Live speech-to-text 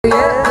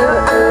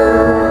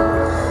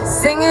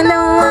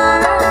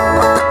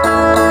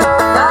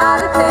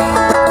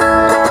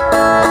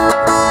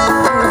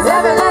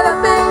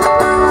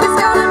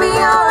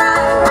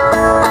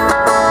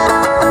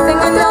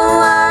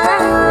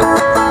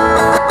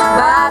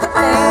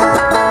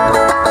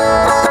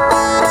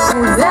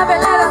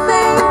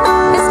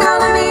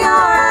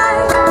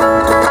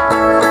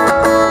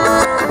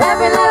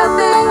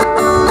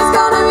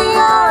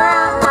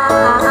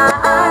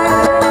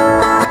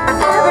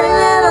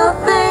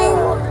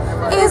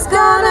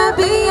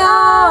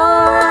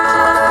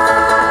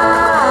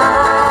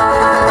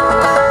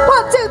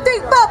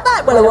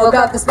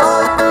of this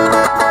morning.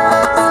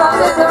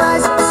 Soft as the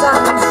rising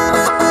sun.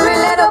 Three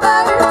little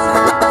birds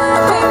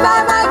came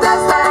by my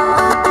doorstep,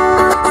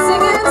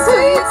 singing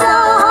sweet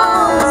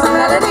songs,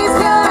 melodies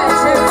pure and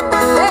true.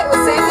 They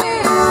were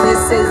singing,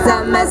 this is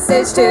a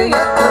message to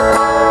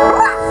you.